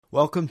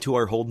Welcome to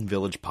our Holden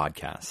Village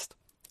podcast.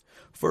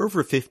 For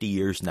over 50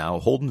 years now,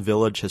 Holden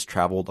Village has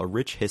traveled a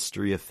rich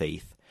history of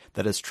faith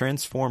that has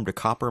transformed a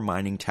copper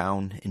mining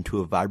town into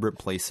a vibrant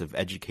place of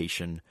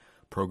education,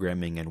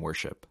 programming, and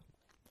worship.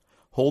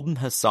 Holden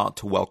has sought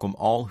to welcome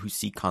all who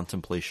seek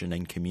contemplation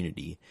and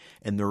community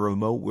in the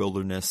remote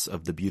wilderness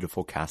of the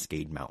beautiful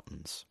Cascade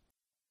Mountains.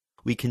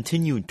 We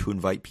continue to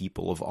invite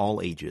people of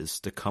all ages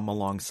to come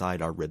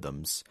alongside our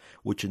rhythms,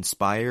 which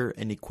inspire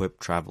and equip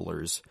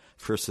travelers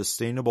for a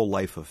sustainable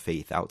life of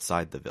faith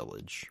outside the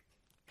village.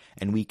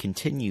 And we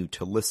continue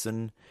to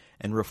listen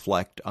and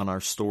reflect on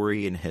our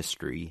story and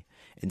history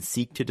and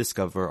seek to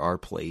discover our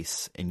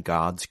place in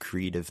God's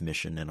creative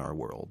mission in our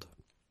world.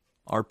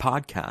 Our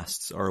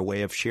podcasts are a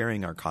way of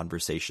sharing our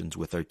conversations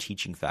with our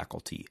teaching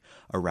faculty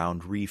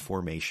around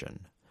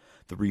reformation,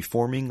 the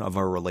reforming of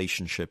our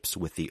relationships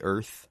with the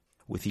earth,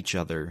 with each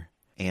other,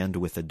 and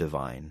with the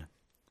divine.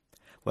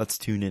 Let's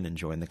tune in and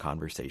join the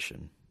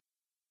conversation.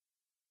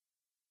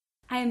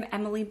 I'm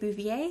Emilie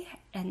Bouvier,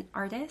 an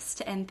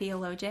artist and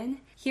theologian,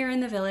 here in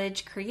the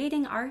village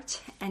creating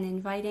art and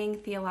inviting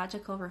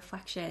theological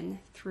reflection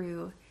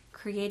through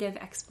creative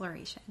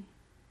exploration.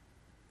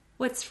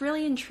 What's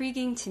really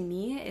intriguing to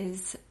me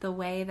is the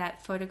way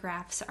that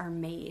photographs are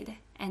made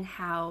and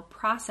how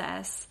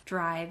process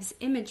drives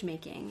image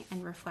making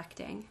and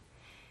reflecting.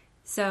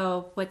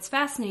 So what's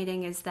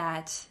fascinating is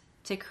that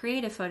to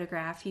create a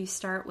photograph, you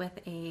start with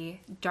a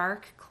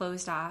dark,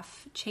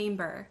 closed-off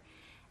chamber.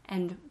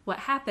 And what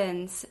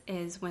happens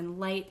is when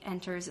light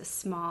enters a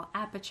small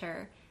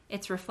aperture,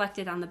 it's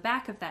reflected on the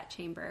back of that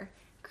chamber,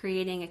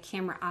 creating a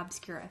camera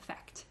obscura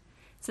effect.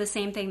 It's the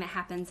same thing that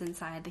happens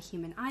inside the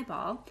human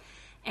eyeball,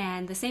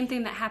 and the same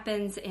thing that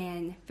happens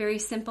in very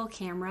simple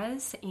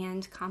cameras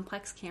and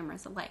complex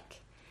cameras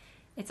alike.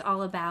 It's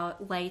all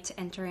about light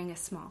entering a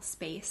small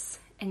space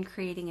and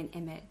creating an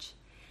image.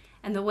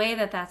 And the way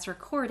that that's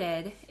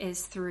recorded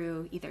is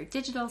through either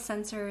digital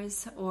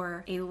sensors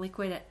or a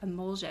liquid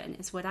emulsion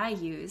is what I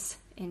use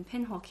in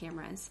pinhole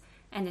cameras,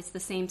 and it's the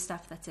same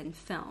stuff that's in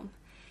film.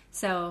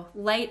 So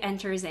light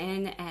enters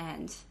in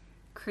and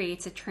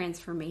creates a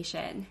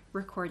transformation,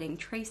 recording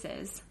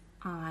traces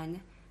on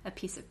a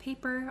piece of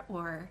paper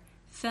or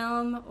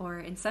film, or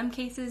in some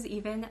cases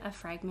even a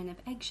fragment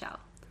of eggshell.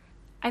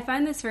 I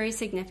find this very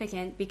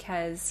significant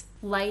because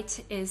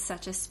light is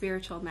such a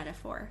spiritual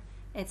metaphor.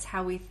 It's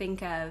how we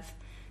think of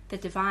the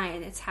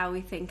divine. It's how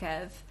we think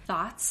of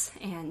thoughts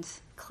and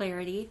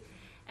clarity.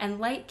 And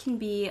light can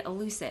be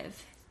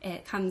elusive.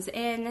 It comes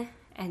in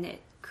and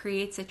it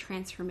creates a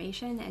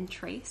transformation and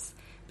trace,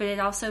 but it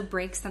also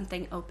breaks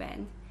something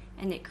open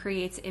and it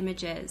creates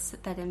images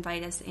that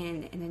invite us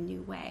in a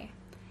new way.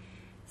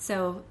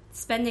 So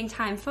spending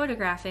time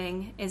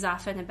photographing is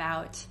often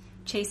about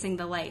chasing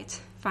the light,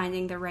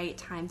 finding the right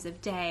times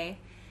of day,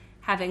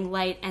 having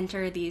light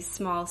enter these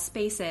small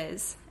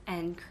spaces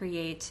and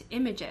create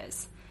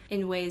images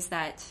in ways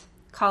that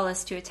call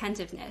us to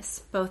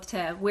attentiveness, both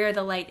to where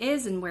the light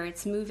is and where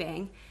it's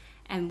moving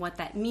and what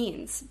that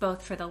means,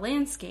 both for the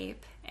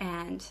landscape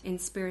and in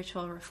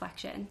spiritual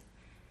reflection.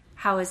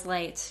 How is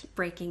light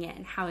breaking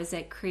in? How is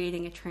it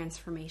creating a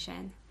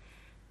transformation?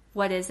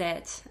 What is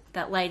it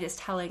that light is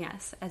telling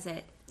us as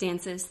it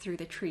dances through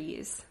the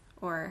trees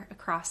or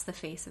across the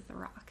face of the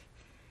rock?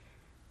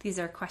 These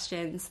are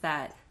questions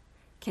that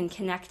can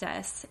connect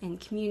us in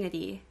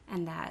community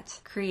and that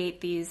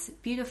create these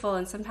beautiful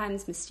and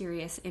sometimes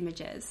mysterious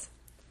images.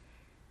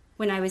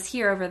 When I was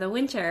here over the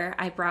winter,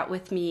 I brought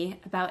with me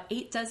about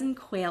 8 dozen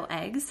quail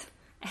eggs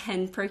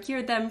and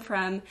procured them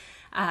from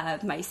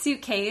my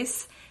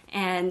suitcase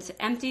and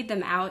emptied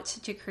them out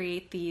to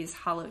create these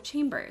hollow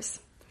chambers.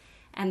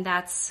 And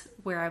that's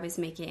where I was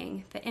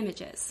making the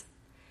images.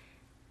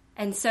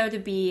 And so to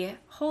be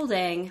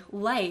holding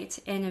light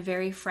in a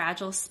very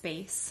fragile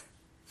space,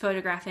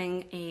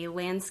 photographing a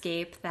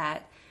landscape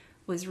that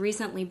was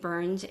recently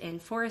burned in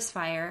forest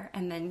fire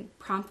and then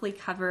promptly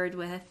covered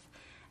with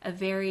a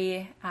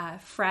very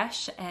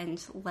fresh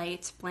and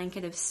light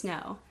blanket of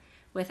snow,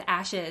 with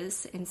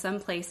ashes in some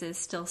places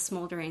still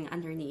smoldering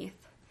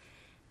underneath,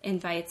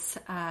 invites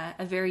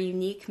a very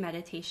unique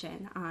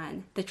meditation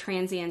on the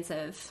transience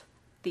of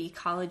the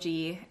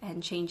ecology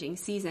and changing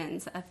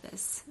seasons of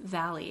this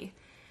valley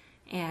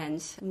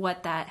and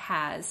what that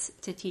has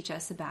to teach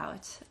us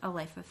about a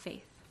life of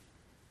faith.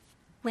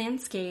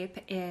 Landscape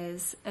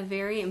is a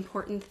very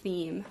important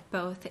theme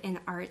both in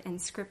art and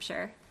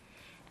scripture,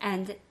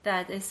 and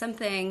that is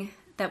something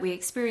that we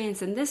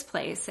experience in this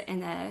place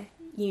in a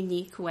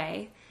unique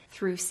way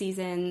through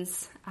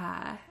seasons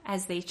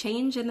as they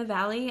change in the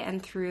valley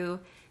and through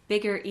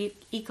bigger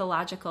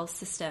ecological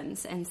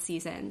systems and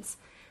seasons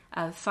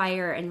of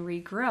fire and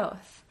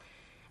regrowth.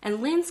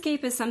 And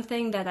landscape is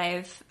something that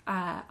I've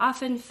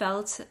often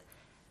felt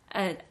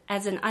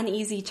as an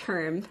uneasy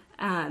term,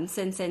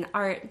 since in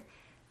art,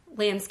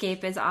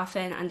 landscape is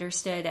often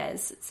understood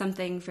as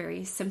something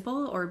very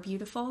simple or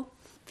beautiful.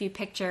 If you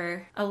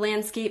picture a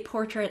landscape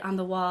portrait on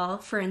the wall,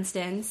 for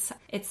instance,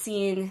 it's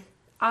seen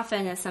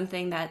often as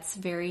something that's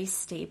very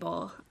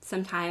stable,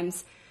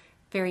 sometimes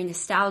very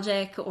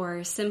nostalgic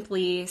or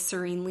simply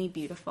serenely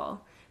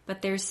beautiful.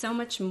 But there's so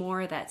much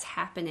more that's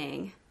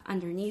happening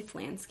underneath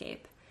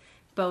landscape,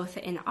 both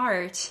in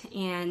art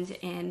and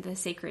in the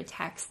sacred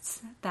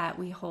texts that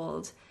we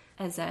hold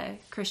as a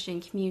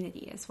Christian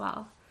community as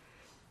well.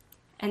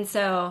 And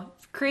so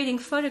creating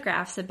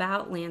photographs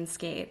about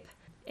landscape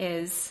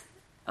is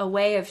a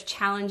way of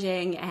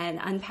challenging and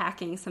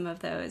unpacking some of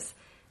those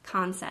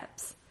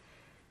concepts.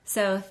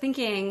 So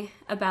thinking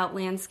about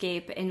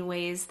landscape in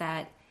ways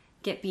that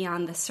get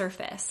beyond the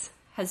surface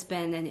has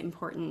been an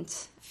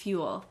important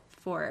fuel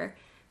for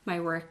my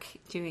work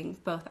doing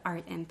both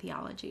art and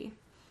theology.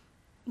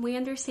 We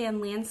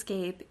understand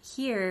landscape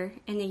here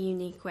in a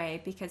unique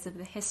way because of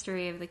the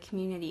history of the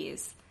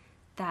communities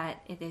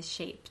that it is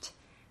shaped,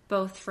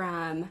 both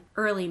from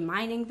early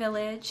mining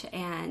village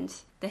and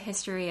the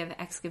history of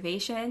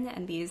excavation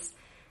and these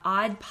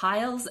odd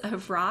piles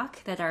of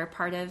rock that are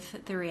part of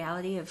the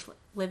reality of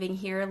living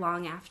here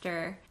long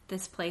after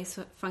this place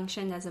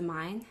functioned as a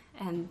mine,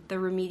 and the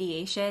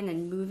remediation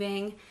and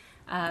moving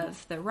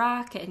of the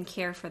rock and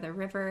care for the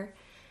river.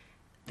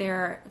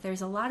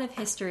 There's a lot of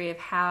history of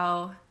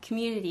how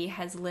community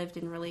has lived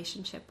in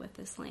relationship with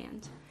this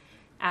land.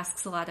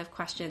 Asks a lot of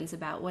questions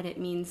about what it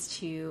means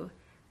to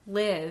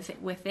live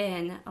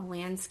within a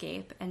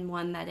landscape, and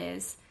one that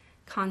is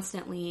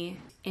constantly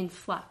in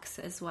flux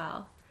as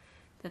well.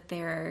 That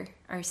there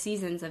are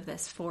seasons of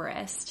this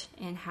forest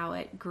and how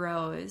it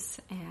grows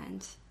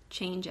and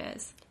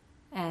changes.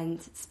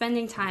 And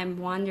spending time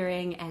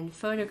wandering and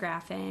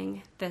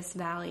photographing this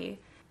valley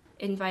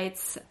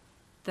invites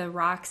the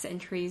rocks and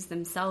trees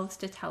themselves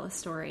to tell a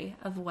story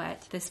of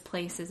what this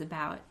place is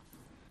about.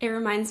 It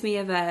reminds me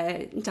of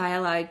a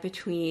dialogue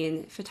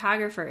between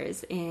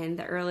photographers in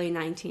the early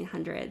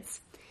 1900s.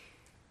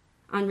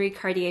 Henri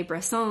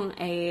Cartier-Bresson,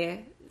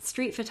 a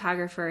street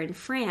photographer in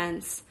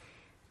France,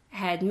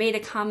 had made a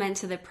comment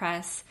to the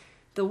press,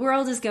 "The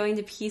world is going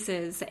to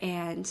pieces,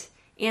 and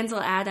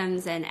Ansel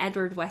Adams and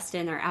Edward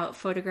Weston are out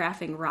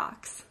photographing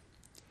rocks."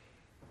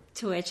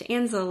 To which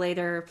Ansel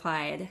later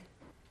replied,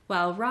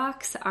 "Well,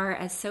 rocks are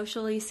as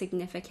socially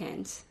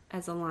significant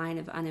as a line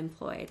of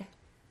unemployed,"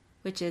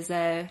 which is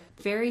a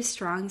very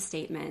strong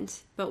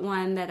statement, but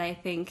one that I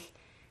think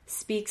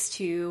speaks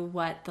to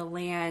what the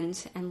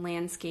land and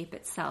landscape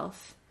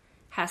itself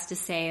has to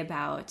say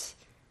about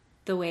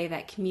the way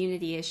that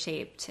community is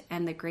shaped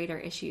and the greater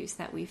issues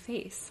that we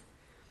face.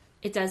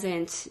 It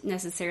doesn't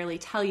necessarily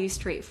tell you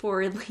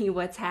straightforwardly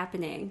what's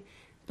happening,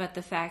 but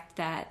the fact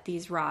that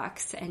these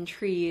rocks and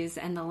trees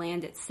and the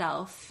land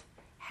itself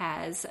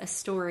has a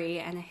story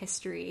and a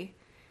history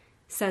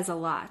says a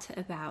lot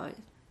about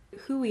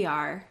who we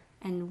are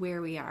and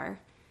where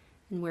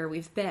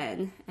we've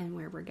been and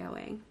where we're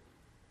going.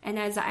 And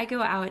as I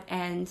go out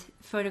and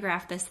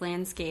photograph this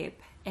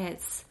landscape,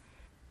 it's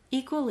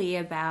equally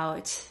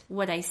about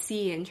what I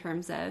see in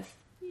terms of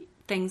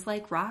things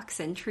like rocks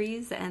and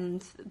trees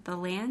and the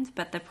land,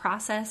 but the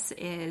process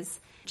is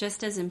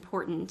just as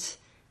important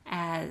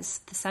as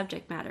the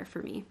subject matter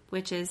for me,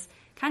 which is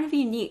kind of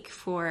unique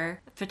for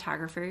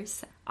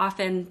photographers.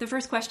 Often the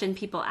first question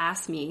people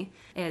ask me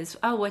is,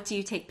 "Oh, what do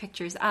you take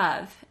pictures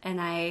of?" And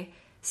I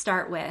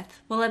start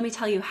with, "Well, let me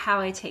tell you how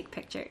I take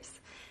pictures,"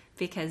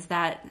 because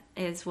that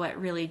is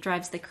what really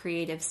drives the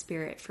creative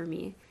spirit for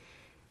me.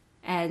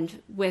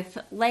 And with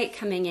light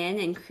coming in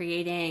and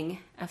creating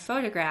a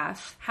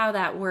photograph, how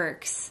that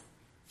works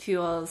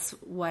fuels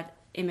what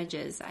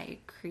images I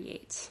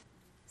create.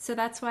 So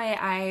that's why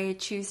I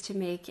choose to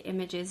make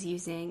images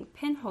using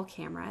pinhole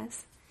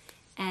cameras.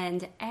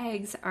 And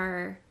eggs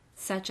are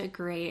such a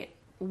great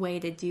way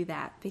to do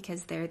that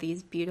because they're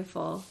these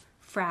beautiful,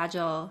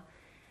 fragile,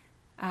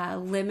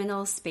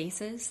 liminal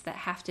spaces that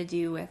have to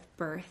do with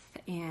birth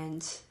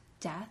and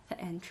death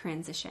and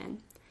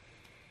transition.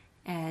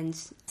 And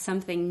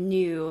something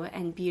new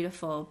and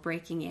beautiful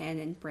breaking in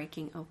and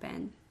breaking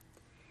open.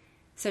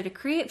 So to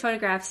create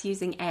photographs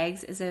using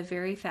eggs is a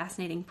very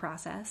fascinating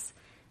process.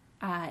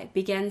 It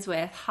begins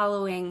with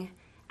hollowing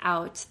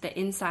out the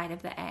inside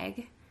of the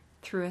egg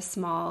through a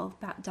small,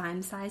 about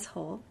dime-size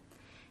hole.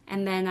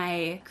 And then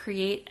I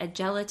create a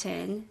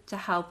gelatin to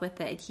help with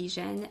the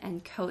adhesion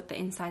and coat the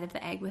inside of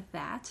the egg with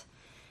that.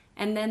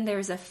 And then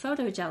there's a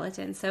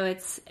photogelatin. So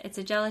it's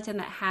a gelatin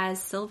that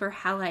has silver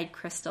halide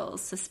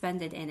crystals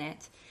suspended in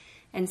it.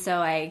 And so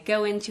I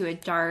go into a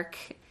dark,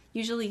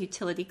 usually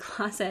utility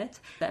closet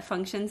that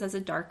functions as a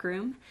dark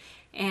room,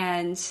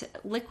 and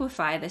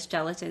liquefy this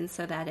gelatin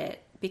so that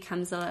it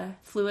becomes a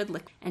fluid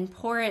liquid, and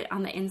pour it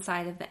on the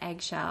inside of the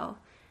eggshell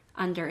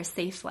under a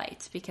safe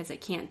light because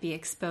it can't be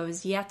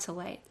exposed yet to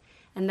light.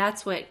 And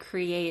that's what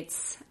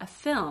creates a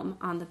film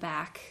on the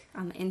back,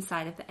 on the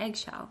inside of the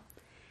eggshell.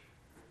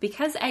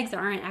 Because eggs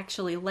aren't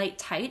actually light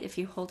tight, if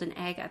you hold an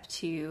egg up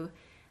to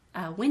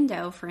a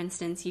window, for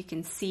instance, you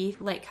can see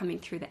light coming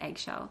through the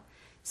eggshell.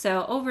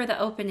 So over the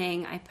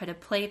opening, I put a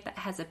plate that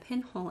has a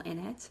pinhole in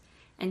it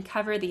and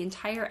cover the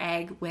entire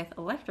egg with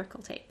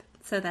electrical tape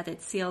so that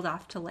it's sealed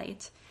off to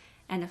light,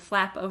 and a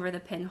flap over the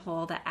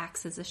pinhole that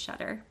acts as a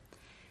shutter.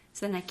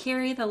 So then I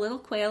carry the little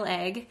quail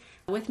egg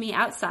with me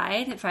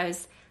outside. If I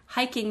was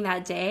hiking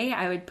that day,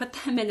 I would put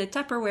them in a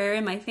Tupperware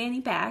in my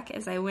fanny pack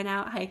as I went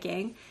out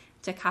hiking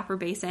to Copper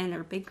Basin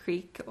or Big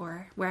Creek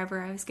or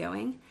wherever I was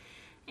going.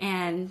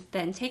 And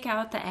then take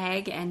out the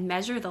egg and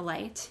measure the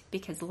light,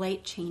 because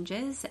light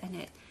changes,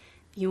 and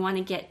you want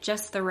to get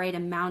just the right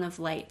amount of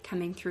light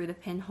coming through the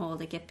pinhole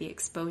to get the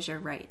exposure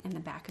right in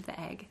the back of the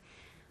egg,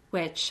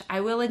 which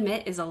I will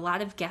admit is a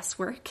lot of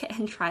guesswork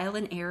and trial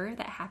and error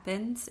that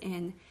happens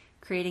in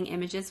creating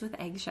images with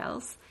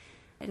eggshells.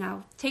 And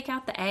I'll take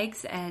out the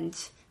eggs and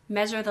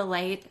measure the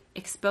light,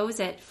 expose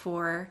it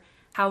for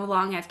how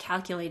long I've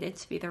calculated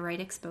to be the right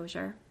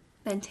exposure,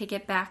 then take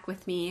it back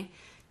with me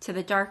to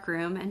the dark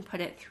room and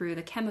put it through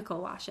the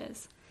chemical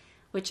washes,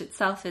 which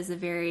itself is a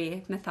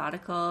very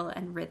methodical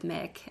and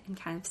rhythmic and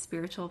kind of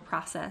spiritual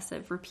process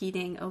of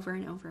repeating over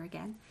and over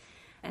again.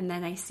 And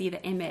then I see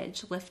the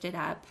image lifted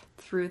up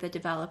through the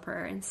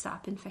developer and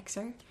stop and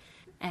fixer.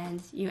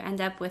 And you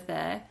end up with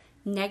a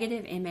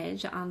negative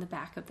image on the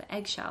back of the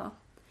eggshell.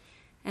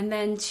 And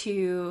then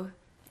to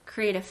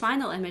create a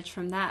final image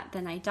from that,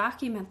 then I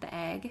document the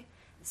egg.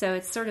 So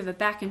it's sort of a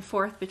back and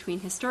forth between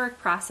historic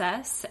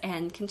process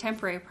and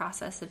contemporary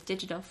process of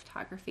digital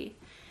photography.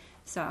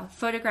 So I'll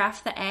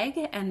photograph the egg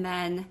and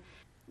then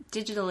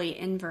digitally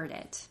invert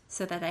it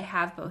so that I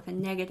have both a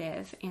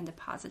negative and a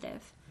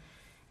positive.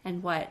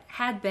 And what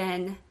had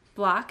been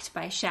blocked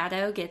by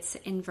shadow gets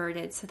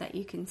inverted so that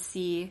you can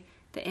see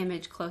the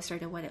image closer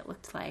to what it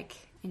looked like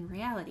in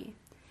reality.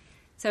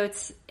 So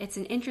it's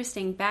an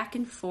interesting back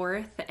and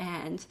forth,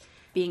 and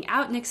being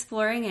out and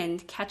exploring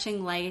and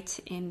catching light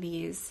in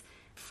these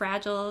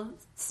fragile,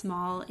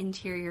 small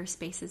interior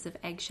spaces of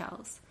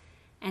eggshells,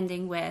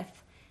 ending with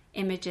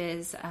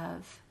images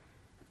of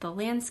the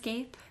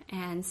landscape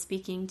and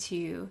speaking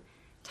to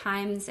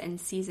times and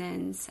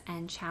seasons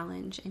and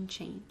challenge and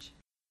change.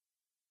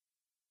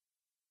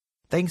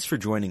 Thanks for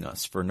joining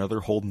us for another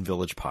Holden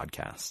Village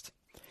podcast.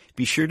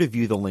 Be sure to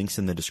view the links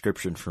in the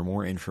description for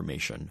more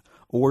information,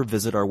 or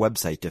visit our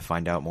website to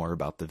find out more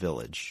about the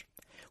village.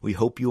 We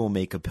hope you will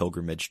make a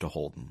pilgrimage to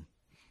Holden.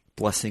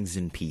 Blessings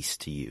and peace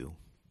to you.